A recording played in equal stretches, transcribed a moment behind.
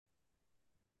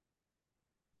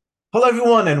Hello,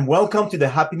 everyone, and welcome to the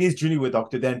Happiness Journey with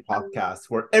Dr. Dan podcast,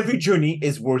 where every journey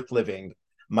is worth living.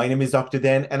 My name is Dr.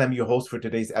 Dan, and I'm your host for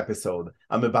today's episode.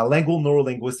 I'm a bilingual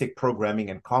neurolinguistic programming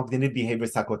and cognitive behavior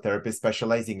psychotherapist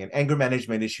specializing in anger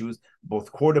management issues,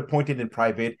 both court appointed and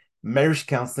private, marriage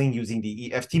counseling using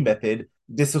the EFT method,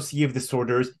 dissociative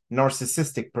disorders,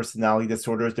 narcissistic personality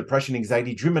disorders, depression,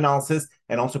 anxiety, dream analysis,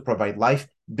 and also provide life,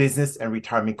 business, and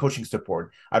retirement coaching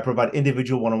support. I provide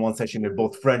individual one-on-one sessions in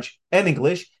both French and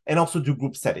English, and also do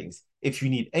group settings. If you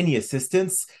need any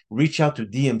assistance, reach out to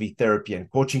DMV Therapy and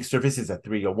Coaching Services at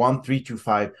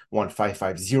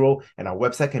 301-325-1550, and our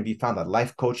website can be found at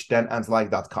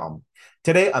lifecoachdanamslife.com.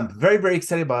 Today, I'm very, very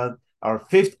excited about our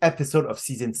fifth episode of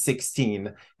season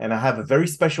 16, and I have a very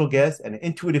special guest, an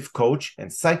intuitive coach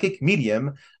and psychic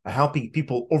medium, helping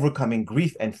people overcoming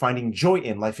grief and finding joy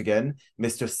in life again,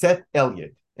 Mr. Seth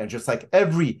Eliot. And just like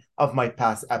every of my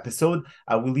past episode,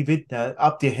 I will leave it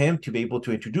up to him to be able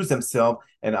to introduce himself,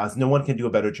 and as no one can do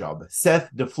a better job. Seth,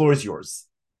 the floor is yours.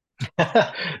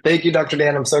 Thank you, Dr.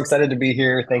 Dan. I'm so excited to be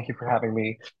here. Thank you for having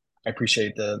me. I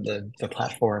appreciate the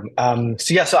platform.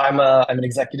 So I'm an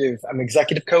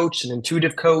executive coach, an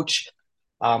intuitive coach.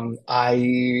 I'm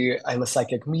a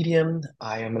psychic medium.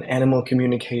 I am an animal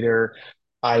communicator.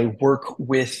 I work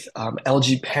with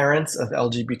LG parents of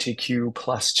LGBTQ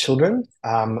plus children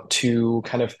to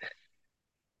kind of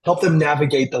help them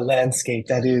navigate the landscape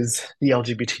that is the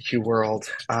LGBTQ world.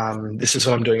 This is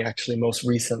what I'm doing actually most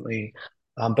recently.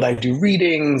 But I do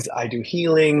readings, I do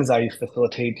healings, I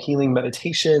facilitate healing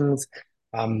meditations.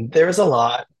 There's a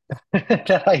lot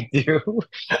that I do.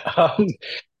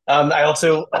 Um, I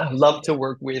also love to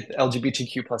work with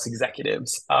LGBTQ plus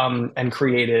executives and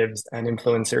creatives and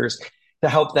influencers to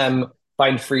help them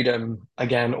find freedom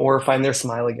again or find their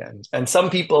smile again. And some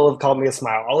people have called me a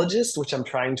smileologist, which I'm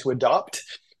trying to adopt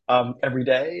every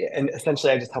day. And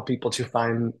essentially, I just help people to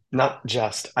find, not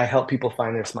just, I help people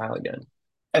find their smile again.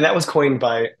 And that was coined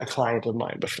by a client of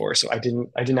mine before, so I didn't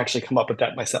actually come up with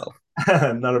that myself.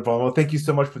 Not a problem. Well, thank you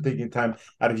so much for taking time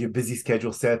out of your busy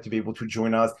schedule, Seth, to be able to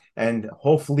join us and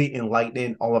hopefully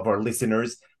enlighten all of our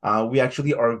listeners. We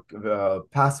actually are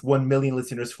past 1 million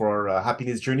listeners for our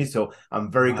happiness journey. So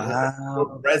I'm very glad that your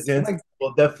Wow. Oh presence my,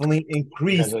 will definitely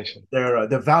increase congratulations.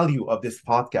 the value of this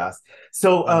podcast.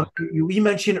 So Oh, we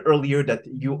mentioned earlier that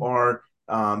you are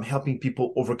helping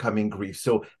people overcoming grief.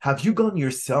 So have you gone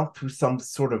yourself through some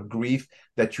sort of grief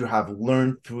that you have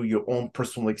learned through your own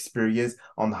personal experience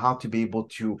on how to be able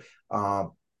to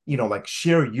like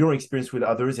share your experience with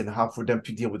others and how for them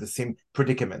to deal with the same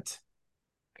predicament?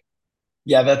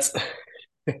 yeah, that's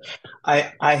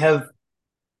I have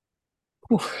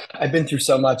whew, I've been through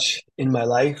so much in my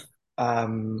life.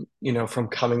 From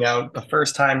coming out the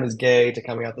first time as gay to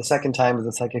coming out the second time as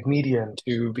a psychic medium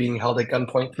to being held at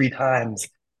gunpoint three times,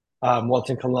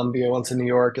 once in Colombia, once in New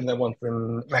York, and then once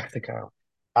in Mexico.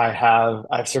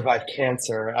 I've survived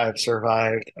cancer. I've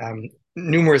survived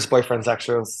numerous boyfriends,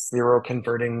 actually, zero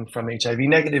converting from HIV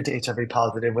negative to HIV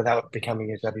positive without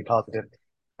becoming HIV positive.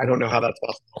 I don't know how that's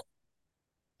possible.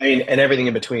 I mean, and everything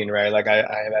in between, right?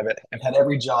 I've had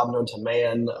every job known to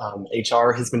man.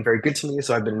 HR has been very good to me.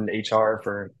 So I've been in HR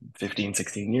for 15,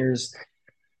 16 years.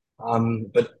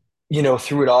 But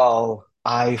through it all,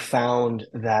 I found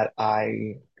that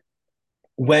I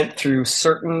went through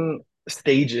certain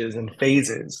stages and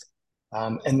phases.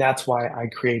 And that's why I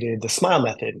created the SMILE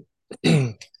method.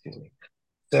 Excuse me.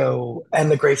 So, and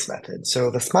the GRACE method.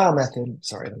 So the SMILE method,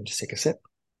 sorry, let me just take a sip.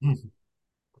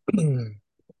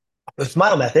 The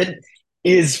SMILE method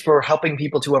is for helping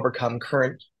people to overcome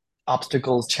current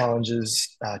obstacles,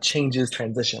 challenges, changes,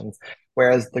 transitions.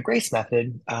 Whereas the GRACE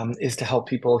method is to help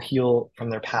people heal from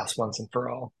their past once and for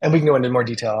all. And we can go into more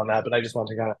detail on that, but I just want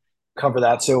to kind of cover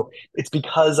that. So it's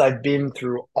because I've been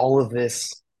through all of this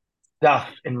stuff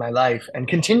in my life and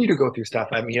continue to go through stuff.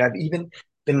 I mean, I've even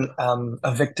been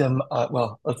a victim,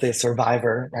 let's say a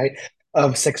survivor, right,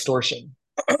 of sextortion.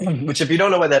 Which, if you don't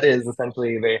know what that is,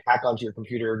 essentially they hack onto your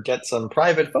computer, get some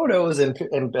private photos and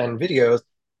videos,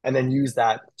 and then use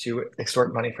that to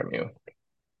extort money from you.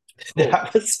 Oh,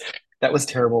 That was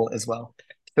terrible as well.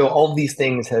 So all these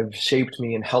things have shaped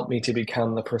me and helped me to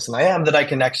become the person I am, that I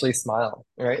can actually smile,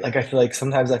 right? Like I feel like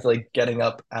sometimes I feel like getting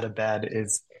up out of bed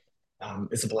is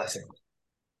a blessing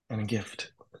and a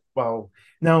gift. well,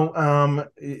 now,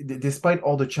 despite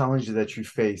all the challenges that you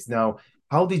face, now,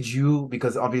 how did you,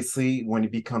 because obviously when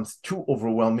it becomes too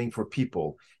overwhelming for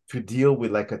people to deal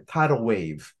with like a tidal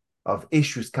wave of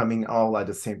issues coming all at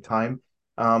the same time,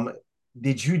 um,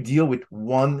 did you deal with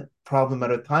one problem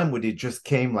at a time, or it just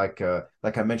came like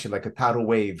I mentioned, like a tidal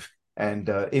wave? And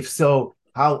if so,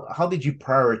 how did you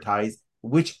prioritize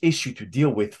which issue to deal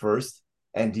with first?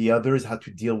 and the others had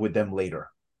to deal with them later.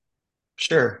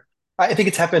 Sure. I think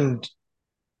it's happened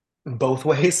both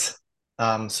ways.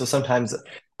 So sometimes,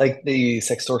 like the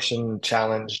sextortion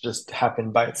challenge just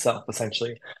happened by itself,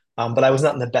 essentially. But I was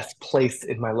not in the best place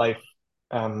in my life,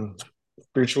 um,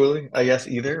 spiritually, I guess,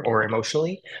 either, or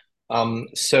emotionally.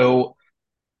 So,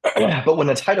 but when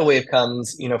a tidal wave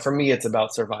comes, for me, it's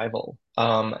about survival.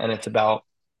 And it's about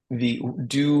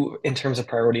in terms of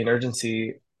priority and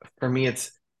urgency, for me,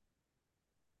 it's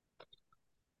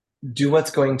do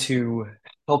what's going to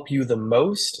help you the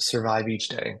most survive each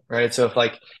day, right?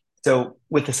 So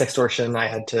with the sextortion, I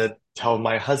had to tell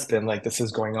my husband like this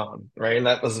is going on, right? And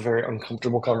that was a very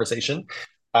uncomfortable conversation.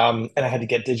 And I had to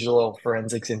get digital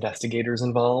forensics investigators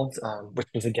involved, which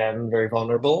was again very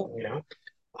vulnerable,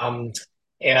 Um,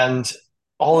 and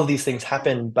all of these things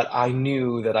happened, but I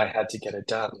knew that I had to get it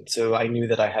done. So I knew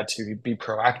that I had to be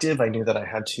proactive. I knew that I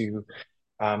had to,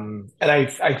 and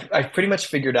I pretty much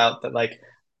figured out that like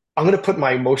I'm gonna put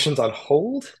my emotions on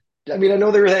hold. I mean, I know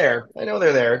they're there. I know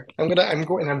they're there. I'm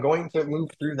going to move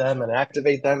through them and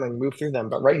activate them and move through them.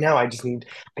 But right now I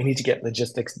need to get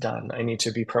logistics done. I need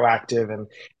to be proactive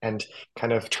and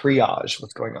kind of triage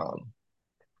what's going on.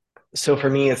 So for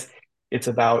me, it's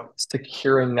about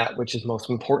securing that which is most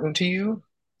important to you,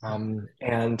 and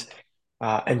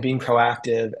being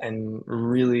proactive and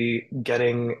really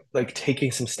getting like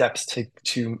taking some steps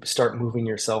to start moving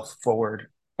yourself forward.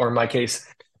 Or in my case,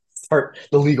 start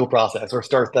the legal process or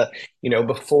start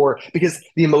before because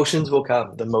the emotions will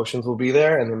come. The emotions will be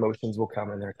there and the emotions will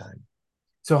come in their time.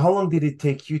 So how long did it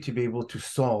take you to be able to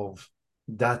solve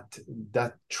that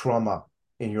that trauma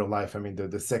in your life? I mean, the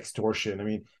sextortion. I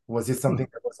mean, was it something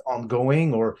that was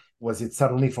ongoing, or was it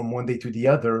suddenly from one day to the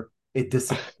other it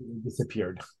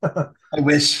disappeared? I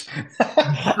wish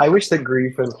I wish that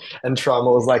grief and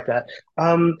trauma was like that.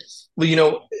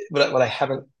 Well, what I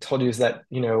haven't told you is that,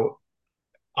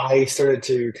 I started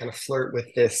to kind of flirt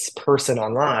with this person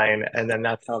online, and then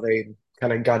that's how they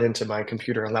kind of got into my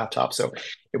computer and laptop. So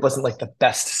it wasn't like the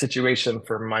best situation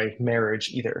for my marriage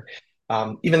either.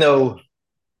 Even though,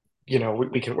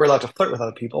 we're allowed to flirt with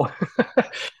other people.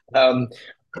 Um,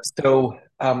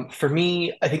 for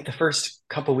me, I think the first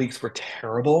couple weeks were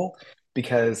terrible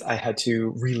because I had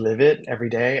to relive it every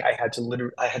day. I had to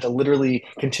literally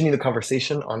continue the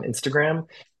conversation on Instagram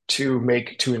to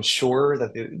ensure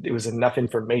that it was enough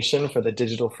information for the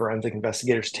digital forensic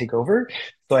investigators to take over.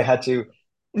 So I had to,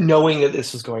 knowing that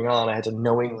this was going on, I had to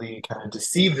knowingly kind of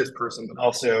deceive this person, but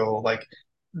also like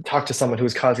talk to someone who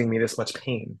was causing me this much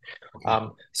pain. Okay.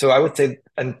 So I would say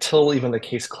until even the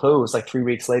case closed, like 3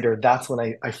 weeks later, that's when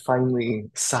I finally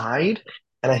sighed.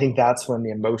 And I think that's when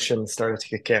the emotions started to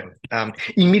kick in.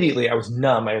 Immediately, I was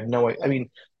numb. I mean,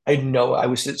 I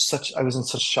was in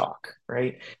such shock,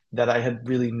 right? That I had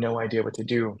really no idea what to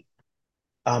do.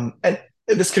 And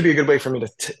this could be a good way for me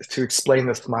to explain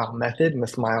the smile method and the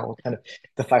smile kind of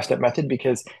the 5 step method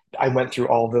because I went through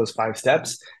all of those 5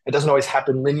 steps. It doesn't always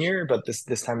happen linear, but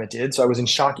this time it did. So I was in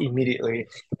shock immediately,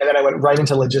 and then I went right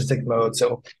into logistic mode.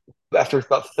 So after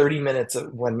about 30 minutes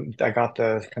of when I got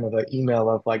the kind of the email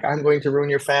of like, I'm going to ruin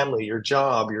your family, your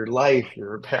job, your life,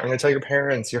 I'm going to tell your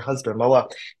parents, your husband, blah, blah,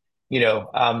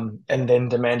 and then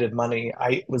demanded money.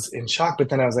 I was in shock, but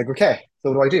then I was like, okay,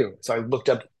 so what do I do? So I looked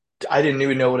up, I didn't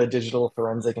even know what a digital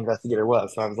forensic investigator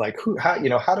was. So I was like, how do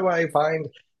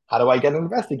I get an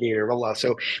investigator? Blah, blah.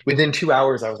 So within 2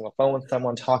 hours, I was on the phone with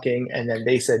someone talking, and then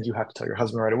they said, you have to tell your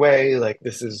husband right away. Like,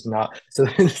 this is not, so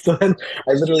then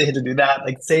I literally had to do that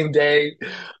like same day.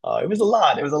 It was a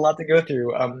lot. It was a lot to go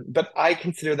through. But I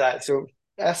consider that, so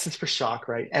S is for shock,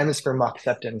 right? M is for mock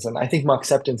acceptance. And I think mock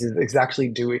acceptance is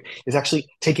actually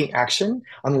taking action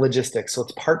on the logistics. So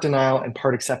it's part denial and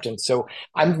part acceptance. So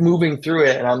I'm moving through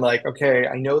it and I'm like, okay,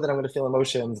 I know that I'm going to feel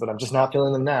emotions, but I'm just not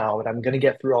feeling them now. But I'm going to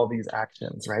get through all these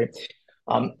actions, right?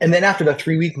 And then after the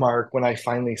 3 week mark, when I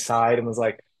finally sighed and was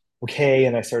like, okay,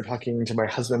 and I started talking to my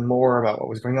husband more about what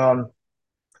was going on,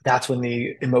 that's when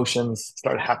the emotions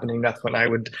started happening. That's when I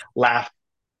would laugh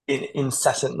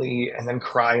incessantly and then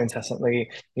cry incessantly,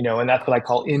 and that's what I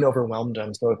call in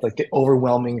overwhelmdom. So it's like the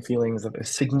overwhelming feelings of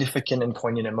significant and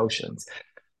poignant emotions.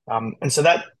 And so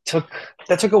that took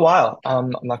a while.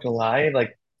 I'm not gonna lie,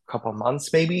 like a couple of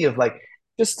months maybe of like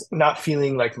just not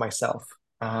feeling like myself.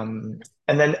 And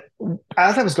then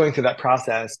as I was going through that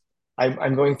process,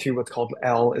 I'm going through what's called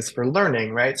L is for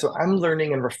learning, right? So I'm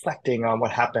learning and reflecting on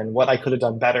what happened, what I could have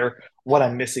done better, what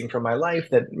I'm missing from my life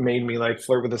that made me like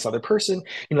flirt with this other person,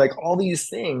 like all these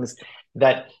things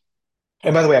that.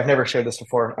 And by the way, I've never shared this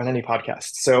before on any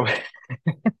podcast. So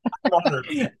I'm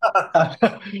honored.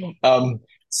 um,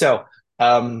 so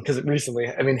Because it recently,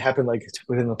 I mean, happened like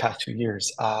within the past 2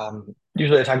 years.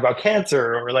 Usually I talk about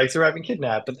cancer or like surviving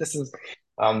kidnap, but this is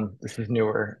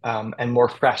newer and more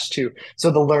fresh too. So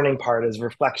the learning part is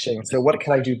reflection. So what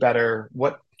can I do better?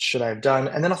 What should I have done?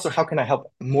 And then also, how can I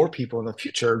help more people in the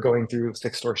future going through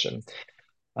extortion?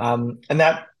 And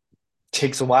that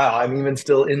takes a while. I'm even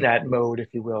still in that mode, if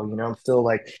you will. I'm still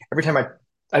like every time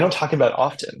I don't talk about it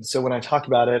often. So when I talk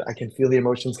about it, I can feel the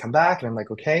emotions come back and I'm like,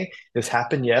 okay, this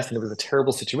happened, yes, and it was a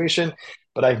terrible situation,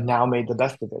 but I've now made the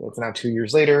best of it. It's now 2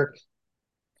 years later.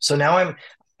 So now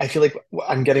I feel like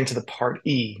I'm getting to the part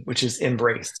E, which is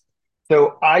embrace.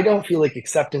 So I don't feel like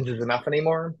acceptance is enough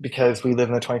anymore because we live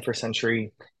in the 21st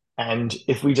century. And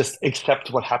if we just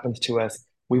accept what happens to us,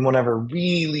 we won't ever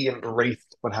really embrace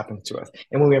what happens to us.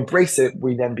 And when we embrace it,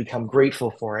 we then become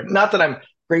grateful for it. Not that I'm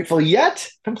grateful yet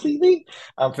completely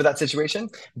for that situation,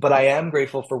 but I am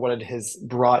grateful for what it has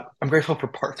brought. I'm grateful for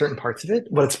certain parts of it,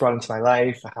 what it's brought into my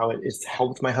life, how it has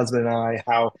helped my husband and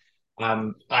how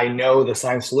I know the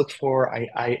signs to look for.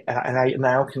 I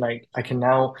can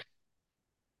now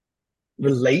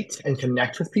relate and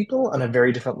connect with people on a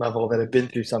very different level that have been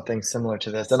through something similar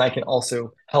to this, and I can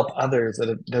also help others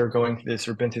that are going through this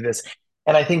or been through this.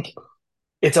 And I think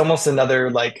it's almost another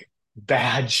like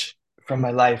badge from my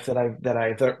life that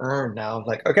I've earned now.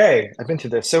 Like, okay, I've been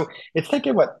through this, so it's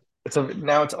taken what. So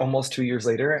now it's almost 2 years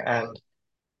later, and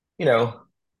you know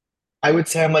I would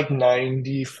say I'm like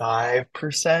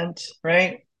 95%,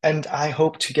 right? And I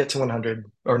hope to get to 100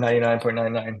 or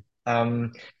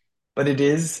 99.99. But it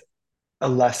is a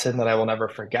lesson that I will never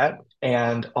forget.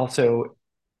 And also,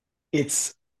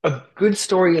 it's a good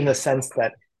story in the sense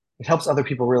that it helps other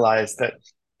people realize that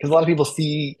because a lot of people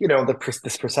see,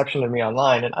 this perception of me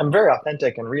online, and I'm very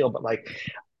authentic and real, but like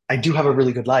I do have a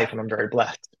really good life and I'm very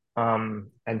blessed and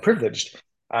privileged.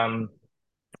 Um,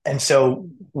 and so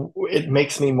it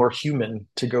makes me more human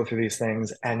to go through these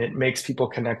things, and it makes people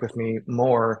connect with me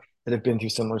more that have been through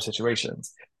similar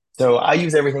situations. So I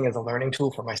use everything as a learning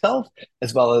tool for myself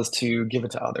as well as to give it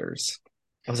to others.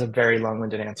 That was a very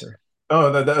long-winded answer.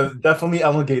 Oh, definitely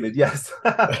elongated, yes.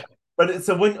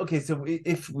 So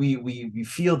if we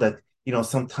feel that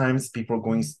sometimes people are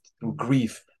going through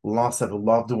grief, loss of a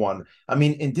loved one. I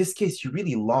mean, in this case, you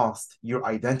really lost your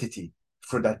identity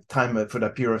for that time, for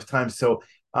that period of time. So,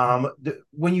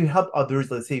 when you help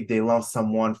others, let's say if they lost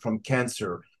someone from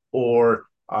cancer or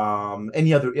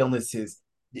any other illnesses,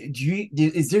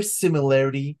 is there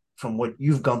similarity from what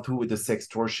you've gone through with the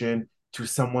sextortion to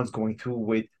someone's going through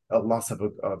with a loss of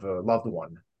a loved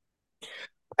one?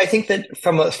 I think that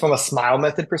from a smile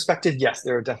method perspective, yes,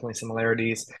 there are definitely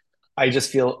similarities. I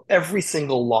just feel every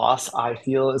single loss I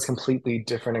feel is completely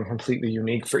different and completely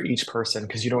unique for each person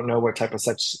because you don't know what type of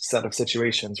such set of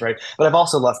situations, right? But I've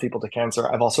also lost people to cancer.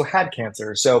 I've also had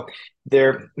cancer. So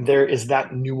there is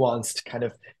that nuanced kind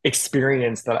of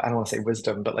experience that I don't want to say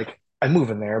wisdom, but like I move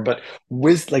in there, but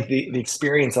with like the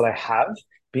experience that I have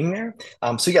being there.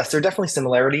 So yes, there are definitely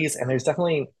similarities and there's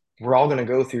definitely we're all going to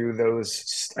go through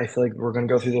those. I feel like we're going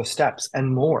to go through those steps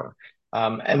and more.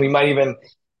 And we might even,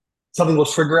 something will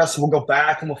trigger us. We'll go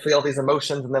back and we'll feel these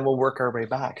emotions and then we'll work our way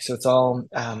back. So it's all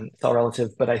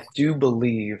relative. But I do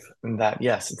believe that,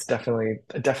 yes, it's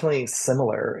definitely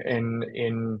similar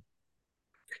in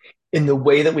the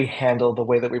way that we handle, the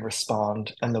way that we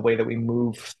respond, and the way that we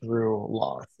move through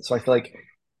loss. So I feel like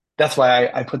that's why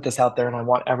I put this out there and I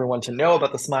want everyone to know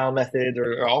about the smile method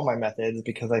or all my methods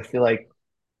because I feel like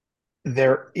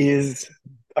there is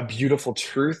a beautiful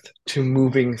truth to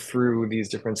moving through these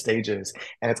different stages.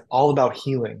 And it's all about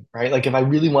healing, right? Like if I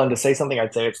really wanted to say something,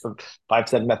 I'd say it's the 5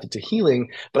 step method to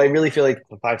healing. But I really feel like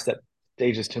the 5 step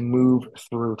stages to move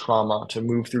through trauma, to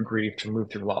move through grief, to move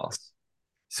through loss.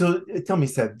 So tell me,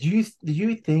 Seth, do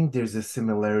you think there's a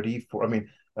similarity for, I mean,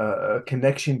 a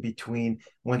connection between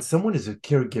when someone is a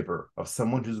caregiver of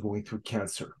someone who's going through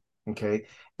cancer, okay,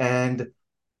 and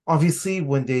obviously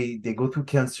when they go through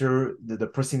cancer, the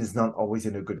person is not always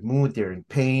in a good mood, they're in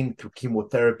pain through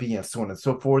chemotherapy and so on and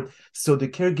so forth. So the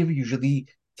caregiver usually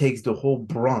takes the whole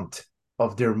brunt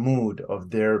of their mood, of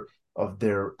their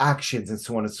actions and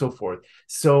so on and so forth.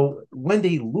 So when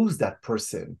they lose that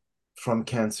person from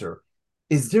cancer,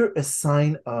 is there a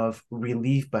sign of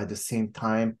relief by the same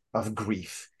time of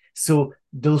grief? So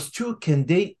those two, can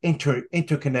they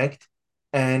interconnect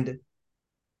and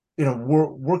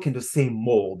work in the same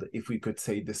mold, if we could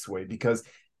say it this way, because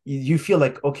you feel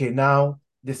like, okay, now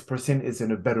this person is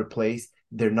in a better place,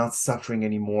 they're not suffering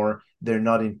anymore, they're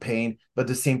not in pain, but at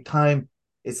the same time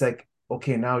it's like,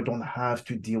 okay, now I don't have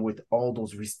to deal with all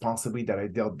those responsibilities that I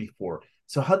dealt before.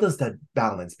 So how does that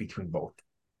balance between both?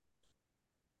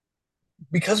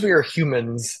 Because we are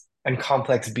humans, and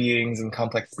complex beings and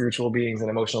complex spiritual beings and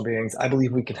emotional beings. I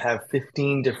believe we can have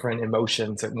 15 different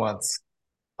emotions at once.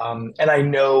 And I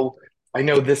know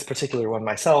this particular one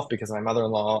myself because my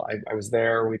mother-in-law, I was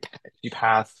there. She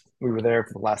passed. We were there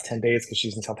for the last 10 days because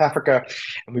she's in South Africa,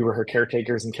 and we were her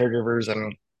caretakers and caregivers,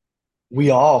 and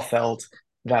we all felt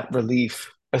that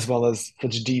relief as well as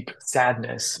such deep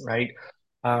sadness, right?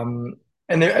 Um,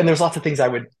 and there's lots of things I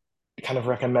would kind of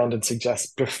recommend and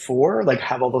suggest before, like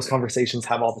have all those conversations,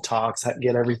 have all the talks,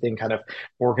 get everything kind of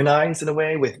organized in a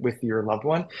way with your loved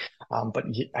one. But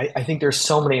I think there's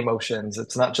so many emotions.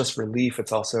 It's not just relief.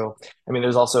 It's also, I mean,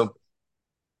 there's also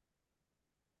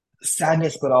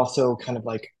sadness, but also kind of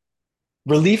like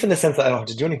relief in the sense that I don't have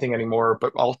to do anything anymore,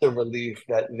 but also relief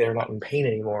that they're not in pain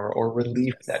anymore, or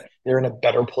relief Yes. that they're in a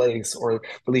better place, or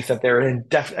relief that they're in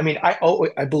I mean,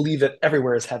 I believe that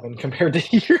everywhere is heaven compared to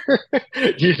here,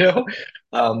 you know?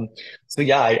 Um, so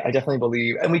yeah, I definitely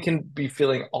believe, and we can be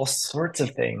feeling all sorts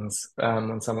of things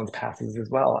when someone's passes as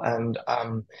well, and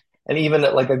even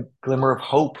like a glimmer of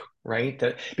hope. Right.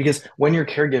 That because when you're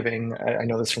caregiving, I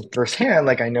know this from firsthand,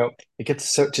 like I know it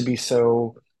gets to be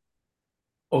so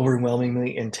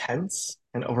overwhelmingly intense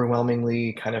and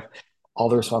overwhelmingly kind of all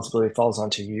the responsibility falls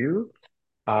onto you.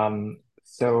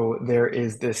 So there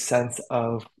is this sense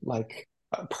of like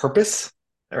purpose,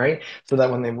 right? So that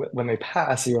when they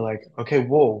pass, you're like, okay,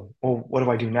 whoa, well, what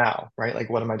do I do now, right? Like,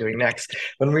 what am I doing next?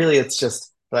 When really it's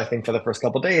just, but I think for the first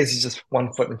couple of days, it's just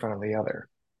one foot in front of the other.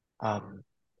 Um,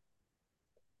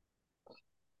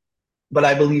 but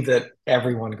I believe that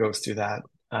everyone goes through that.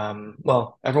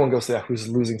 Well, everyone goes through that who's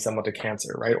losing someone to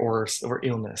cancer, right, or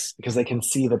illness, because they can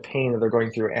see the pain that they're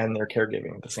going through and they're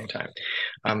caregiving at the same time.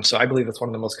 So I believe that's one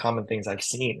of the most common things I've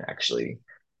seen actually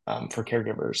for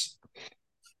caregivers.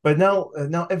 But now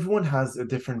everyone has a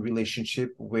different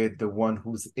relationship with the one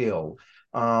who's ill.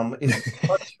 Is it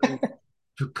hard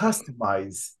to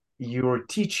customize your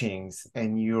teachings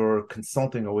and your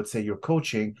consulting, I would say your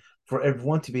coaching, for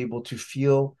everyone to be able to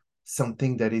feel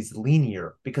something that is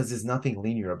linear? Because there's nothing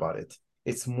linear about it.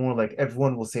 It's more like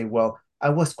everyone will say, well, I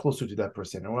was closer to that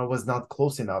person, or I was not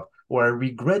close enough, or I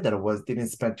regret that I was didn't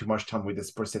spend too much time with this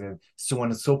person, and so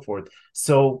on and so forth.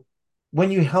 So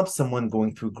when you help someone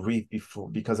going through grief before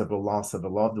because of the loss of a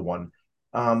loved one,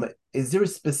 is there a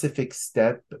specific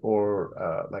step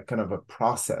or like kind of a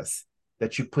process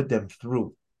that you put them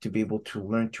through to be able to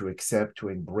learn to accept, to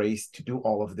embrace, to do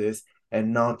all of this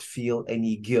and not feel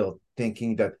any guilt,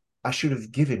 thinking that I should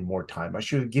have given more time, I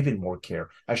should have given more care,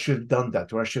 I should have done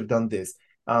that, or I should have done this.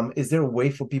 Is there a way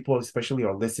for people, especially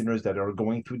our listeners that are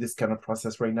going through this kind of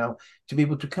process right now, to be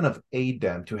able to kind of aid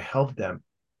them, to help them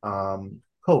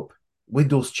cope with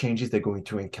those changes they're going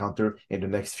to encounter in the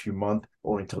next few months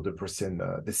or until the person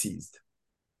deceased?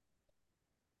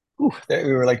 Ooh,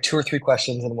 we were like two or three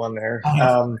questions in one there. Oh,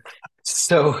 yes.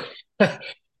 So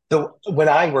So when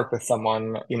I work with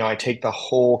someone, I take the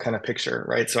whole kind of picture,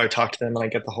 right? So I talk to them and I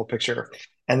get the whole picture,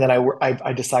 and then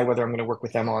I decide whether I'm going to work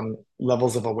with them on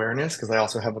levels of awareness because I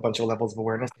also have a bunch of levels of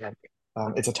awareness.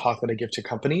 It's a talk that I give to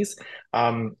companies,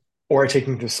 or I take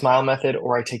them through Smile method,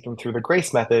 or I take them through the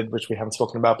Grace method, which we haven't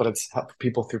spoken about, but it's helped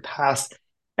people through past,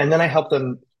 and then I help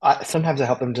them. Sometimes I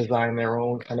help them design their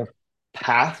own kind of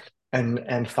path and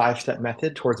 5-step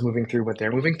method towards moving through what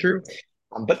they're moving through.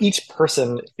 But each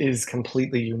person is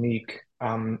completely unique,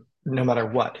 no matter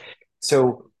what.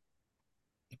 So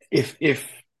if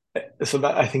so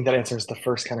that I think that answers the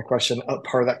first kind of question,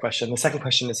 part of that question. The second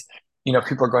question is, if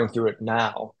people are going through it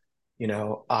now,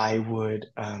 I would,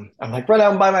 I'm like, run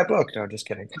out and buy my book. No, just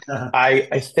kidding.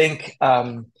 I think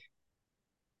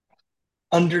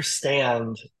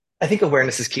understand. I think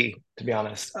awareness is key, to be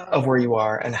honest, of where you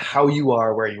are and how you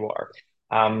are where you are.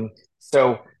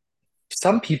 So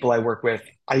some people I work with,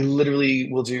 I literally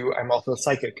will do, I'm also a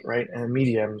psychic, right? And a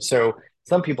medium. So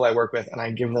some people I work with and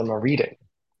I give them a reading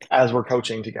as we're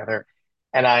coaching together.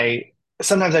 And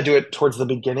sometimes I do it towards the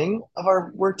beginning of our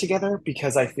work together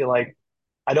because I feel like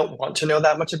I don't want to know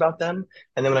that much about them.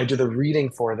 And then when I do the reading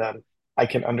for them, I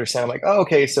can understand, I'm like, oh,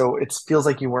 okay, so it feels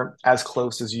like you weren't as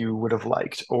close as you would have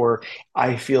liked, or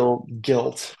I feel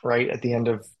guilt, right, at the end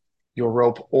of your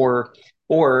rope, or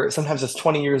sometimes it's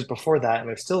 20 years before that and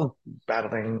they're still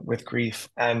battling with grief.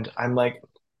 And I'm like,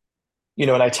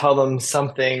 and I tell them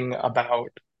something about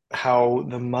how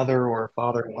the mother or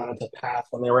father wanted to pass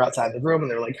when they were outside the room,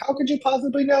 and they're like, "How could you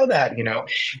possibly know that?"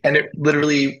 And it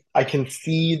literally, I can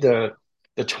see the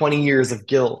 20 years of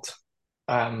guilt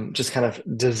just kind of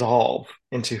dissolve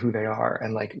into who they are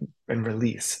and like and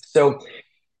release. So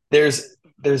there's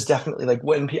definitely like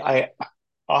I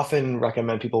often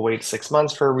recommend people wait 6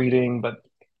 months for a reading,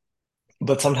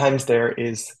 but sometimes there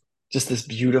is just this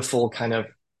beautiful kind of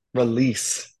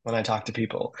release when I talk to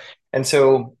people. And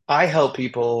so I help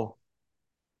people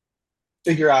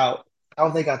figure out how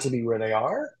they got to be where they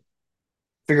are,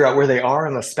 figure out where they are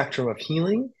on the spectrum of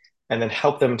healing, and then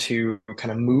help them to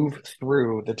kind of move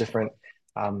through the different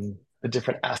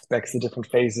aspects, the different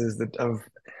phases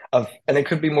and it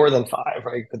could be more than five,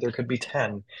 right? But there could be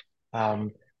 10.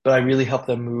 Um, but I really help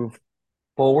them move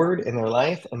forward in their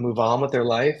life and move on with their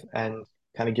life and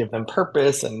kind of give them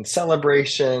purpose and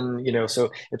celebration, so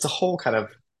it's a whole kind of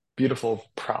beautiful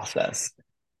process.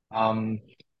 Um,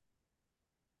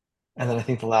 and then I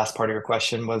think the last part of your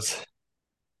question was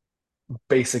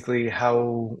basically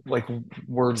how like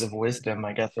words of wisdom,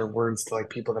 I guess, or words to like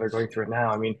people that are going through it now.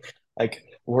 I mean, like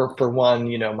work for one,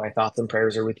 my thoughts and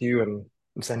prayers are with you and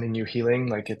I'm sending you healing.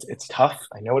 Like it's tough.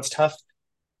 I know it's tough.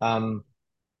 Um,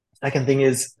 Second thing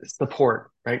is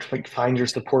support, right? Like find your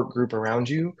support group around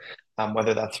you,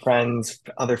 whether that's friends,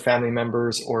 other family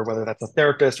members, or whether that's a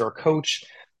therapist or a coach.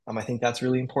 I think that's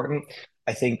really important.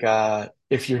 I think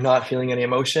if you're not feeling any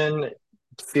emotion,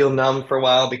 feel numb for a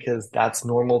while because that's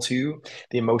normal too.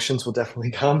 The emotions will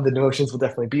definitely come, the emotions will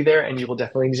definitely be there, and you will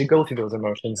definitely need to go through those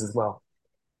emotions as well.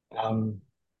 Um,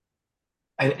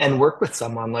 and work with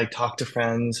someone, like talk to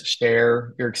friends,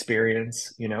 share your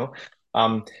experience,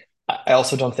 Um, I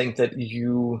also don't think that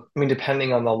I mean,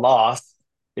 depending on the loss,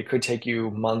 it could take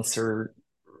you months or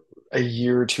a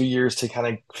year, 2 years to kind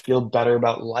of feel better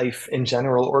about life in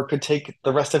general, or it could take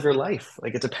the rest of your life.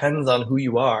 Like it depends on who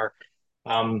you are.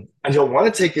 I don't want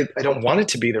it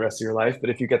to be the rest of your life, but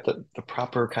if you get the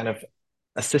proper kind of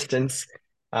assistance,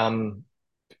 um,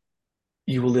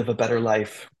 you will live a better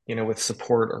life, with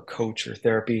support or coach or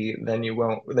therapy than you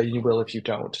will if you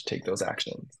don't take those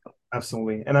actions.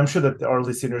 Absolutely. And I'm sure that our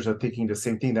listeners are thinking the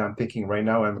same thing that I'm thinking right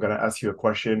now. I'm going to ask you a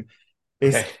question.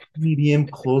 Is Okay. medium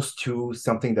close to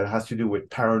something that has to do with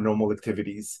paranormal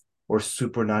activities or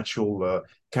supernatural,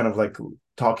 kind of like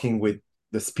talking with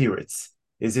the spirits?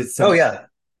 Is it Oh some? yeah.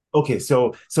 Okay,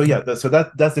 so yeah, so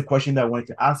that's the question that I wanted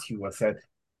to ask you. I said,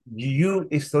 do you,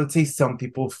 if so, let's say some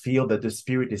people feel that the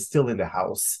spirit is still in the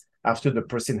house after the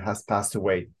person has passed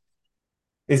away,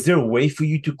 is there a way for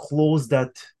you to close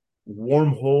that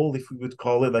wormhole, if we would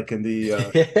call it, like in the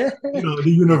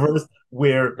the universe,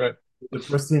 where Right. the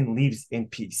person lives in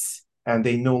peace and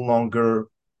they no longer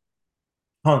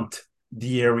haunt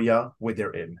the area where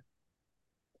they're in?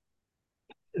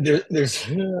 There's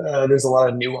a lot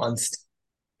of nuanced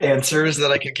answers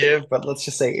that I could give, but let's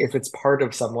just say if it's part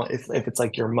of someone, if it's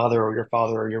like your mother or your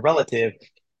father or your relative,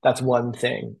 that's one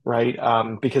thing, right?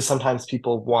 Because sometimes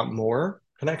people want more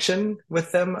connection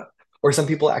with them, or some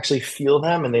people actually feel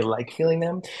them and they like feeling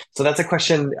them. So that's a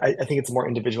question. I think it's a more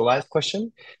individualized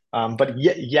question. But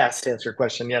yes, to answer your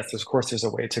question, yes, of course, there's a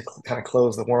way to kind of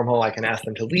close the wormhole. I can ask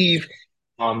them to leave.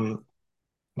 Um,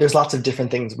 there's lots of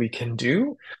different things we can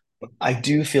do. I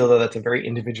do feel that that's a very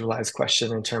individualized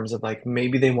question in terms of like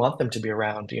maybe they want them to be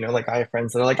around, like I have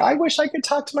friends that are like, I wish I could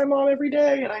talk to my mom every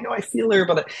day and I know I feel her,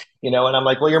 but and I'm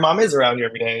like, well, your mom is around you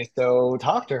every day, so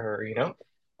talk to her.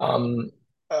 Um,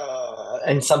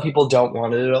 and some people don't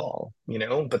want it at all,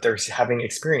 but they're having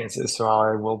experiences. So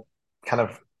I will kind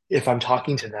of, if I'm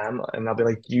talking to them and they'll be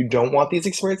like, you don't want these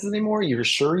experiences anymore? You're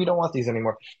sure you don't want these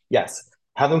anymore? Yes.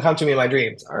 Have them come to me in my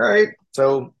dreams. All right.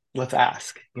 So let's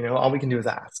ask, all we can do is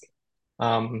ask.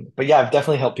 But yeah, I've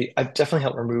definitely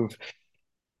helped remove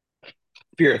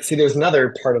spirits. See, there's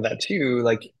another part of that too.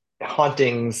 Like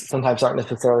hauntings sometimes aren't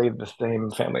necessarily the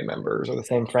same family members or the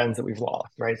same friends that we've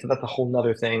lost, right? So that's a whole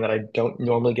nother thing that I don't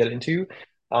normally get into.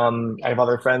 I have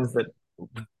other friends that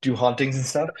do hauntings and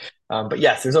stuff. But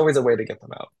yes, there's always a way to get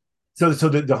them out. So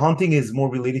the haunting is more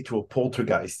related to a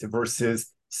poltergeist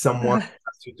versus someone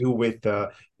has to do with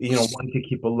wanting to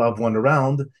keep a loved one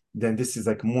around. Then this is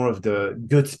like more of the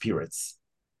good spirits.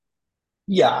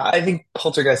 Yeah, I think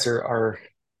poltergeists are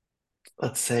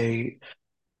let's say,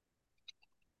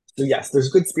 so yes, there's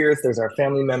good spirits. There's our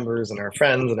family members and our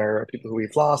friends and our people who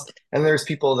we've lost. And there's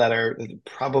people that are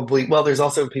probably, well, there's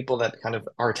also people that kind of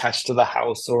are attached to the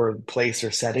house or place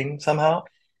or setting somehow.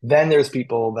 Then there's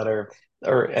people that are,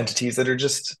 or entities that are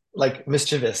just like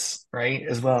mischievous, right?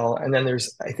 As well. And then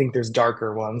I think there's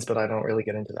darker ones, but I don't really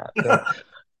get into that.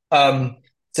 Um,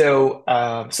 so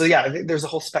yeah, I think there's a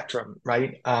whole spectrum,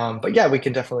 right? But yeah, we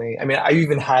can definitely, I mean, I've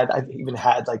even had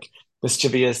like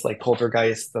mischievous, like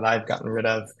poltergeists that I've gotten rid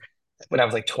of when I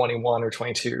was like 21 or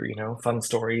 22, fun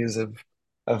stories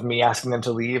of me asking them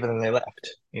to leave and then they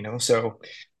left, so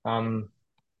um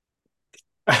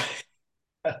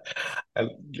yeah,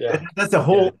 yeah. That's a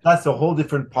whole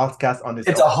different podcast on its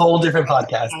It's own. a whole different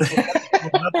podcast. I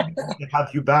would love to have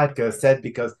you back, Seth,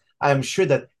 because I'm sure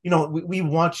that we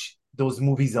watch. those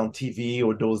movies on TV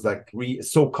or those like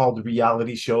so-called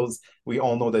reality shows. We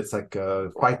all know that's like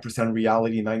 5%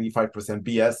 reality, 95%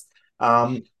 BS.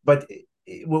 But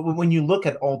when you look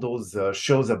at all those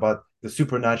shows about the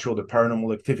supernatural, the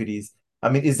paranormal activities, I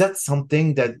mean, is that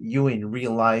something that you in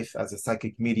real life as a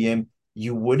psychic medium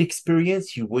you would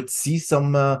experience? You would see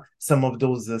some of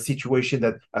those situations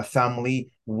that a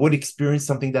family would experience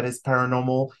something that is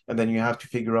paranormal, and then you have to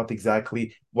figure out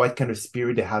exactly what kind of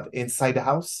spirit they have inside the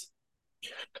house.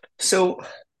 So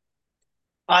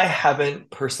I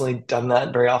haven't personally done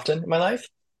that very often in my life.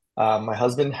 My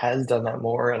husband has done that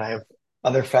more, and I have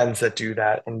other friends that do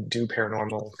that and do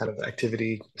paranormal kind of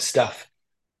activity stuff.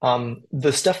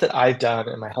 The stuff that I've done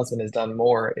and my husband has done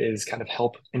more is kind of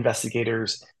help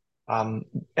investigators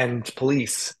and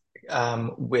police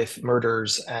with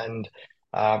murders and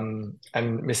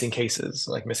missing cases,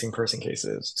 like missing person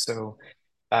cases.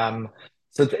 Um,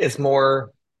 so it's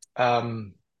more.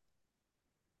 Um,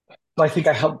 I think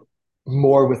I help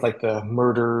more with like the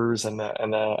murders and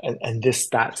this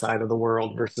that side of the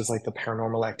world versus like the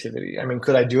paranormal activity. I mean,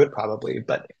 could I do it? Probably,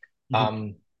 Mhm.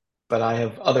 um, but I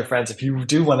have other friends. If you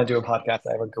do want to do a podcast,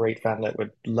 I have a great friend that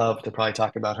would love to probably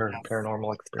talk about her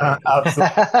paranormal experiences.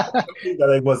 Absolutely. Something that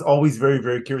I was always very,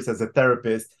 very curious as a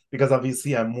therapist, because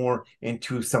obviously I'm more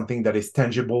into something that is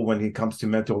tangible when it comes to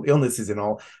mental illnesses and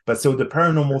all. But so the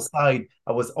paranormal Sure. side,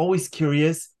 I was always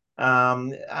curious.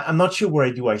 I'm not sure where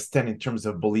I stand in terms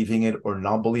of believing it or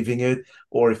not believing it,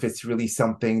 or if it's really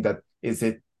something that is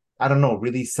it, I don't know,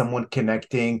 really someone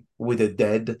connecting with the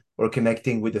dead or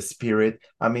connecting with the spirit.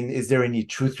 I mean, is there any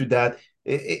truth to that?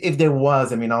 If there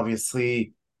was, I mean,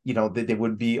 obviously, there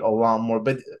would be a lot more.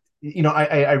 But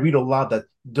I read a lot that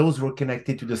those who are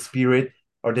connected to the spirit,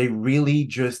 are they really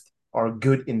just are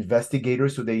good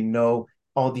investigators, so they know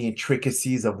all the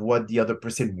intricacies of what the other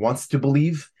person wants to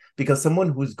believe? Because someone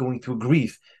who's going through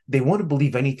grief, they want to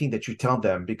believe anything that you tell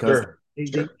them, because Sure. they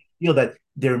Sure. feel that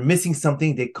they're missing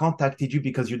something. They contacted you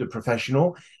because you're the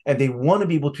professional, and they want to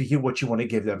be able to hear what you want to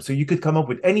give them. So you could come up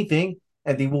with anything,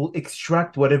 and they will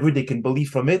extract whatever they can believe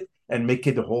from it and make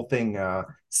it the whole thing.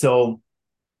 So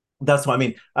that's what I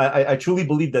mean. I truly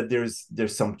believe that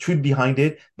there's some truth behind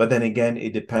it, but then again,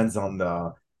 it depends on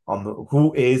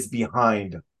who is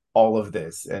behind all of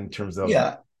this in terms of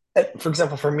Yeah. For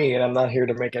example, for me, and I'm not here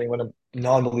to make anyone a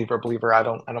non-believer believer. I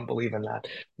don't believe in that.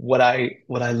 What I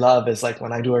love is like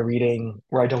when I do a reading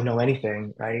where I don't know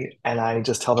anything, right? And I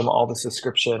just tell them all this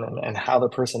description and how the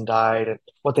person died and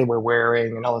what they were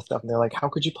wearing and all this stuff. And they're like, how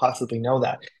could you possibly know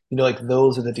that? Like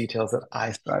those are the details that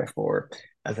I strive for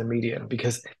as a medium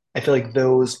because I feel like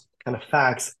those kind of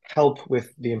facts help with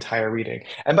the entire reading.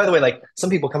 And by the way, like some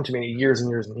people come to me years and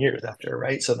years and years after,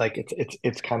 right? So like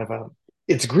it's kind of a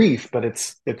it's grief, but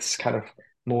it's kind of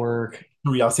more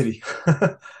curiosity.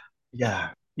 yeah.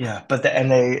 But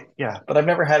I've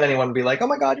never had anyone be like, oh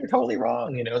my God, you're totally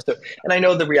wrong. So and I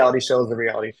know the reality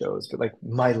shows, but like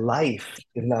my life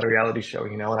is not a reality show,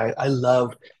 and I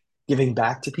love giving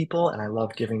back to people and I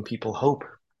love giving people hope,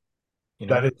 you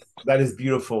That know. is that is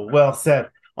beautiful. Well said.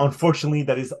 Unfortunately,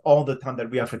 that is all the time that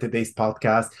we have for today's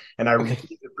podcast. And I really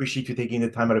Okay. appreciate you taking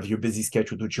the time out of your busy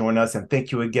schedule to join us. And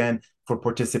thank you again for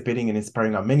participating and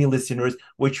inspiring our many listeners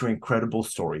with your incredible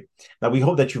story. Now, we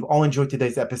hope that you've all enjoyed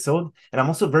today's episode. And I'm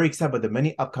also very excited about the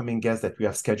many upcoming guests that we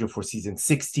have scheduled for season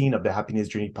 16 of the Happiness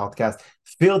Journey podcast,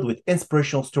 filled with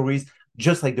inspirational stories,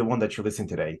 just like the one that you listened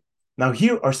today. Now,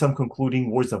 here are some concluding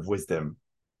words of wisdom.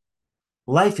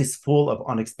 Life is full of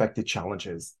unexpected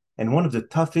challenges, and one of the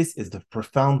toughest is the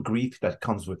profound grief that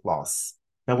comes with loss.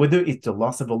 Now, whether it's the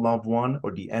loss of a loved one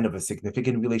or the end of a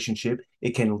significant relationship,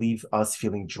 it can leave us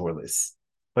feeling joyless.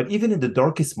 But even in the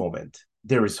darkest moment,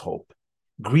 there is hope.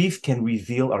 Grief can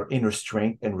reveal our inner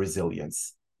strength and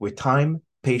resilience. With time,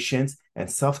 patience, and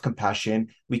self compassion,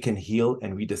 we can heal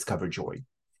and rediscover joy.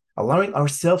 Allowing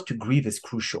ourselves to grieve is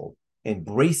crucial.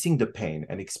 Embracing the pain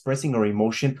and expressing our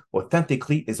emotion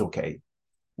authentically is okay.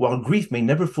 While grief may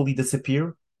never fully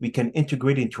disappear, we can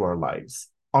integrate it into our lives.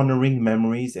 Honoring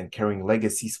memories and carrying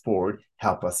legacies forward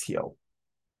help us heal.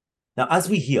 Now, as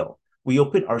we heal, we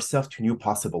open ourselves to new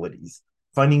possibilities.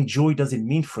 Finding joy doesn't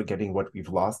mean forgetting what we've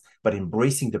lost, but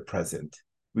embracing the present.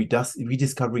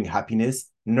 Rediscovering happiness,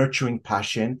 nurturing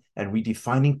passion, and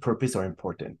redefining purpose are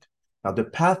important. Now, the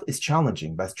path is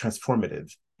challenging but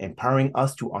transformative, empowering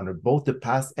us to honor both the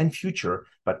past and future,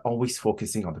 but always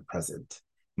focusing on the present.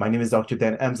 My name is Dr.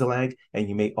 Dan Amzalag, and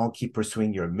you may all keep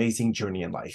pursuing your amazing journey in life.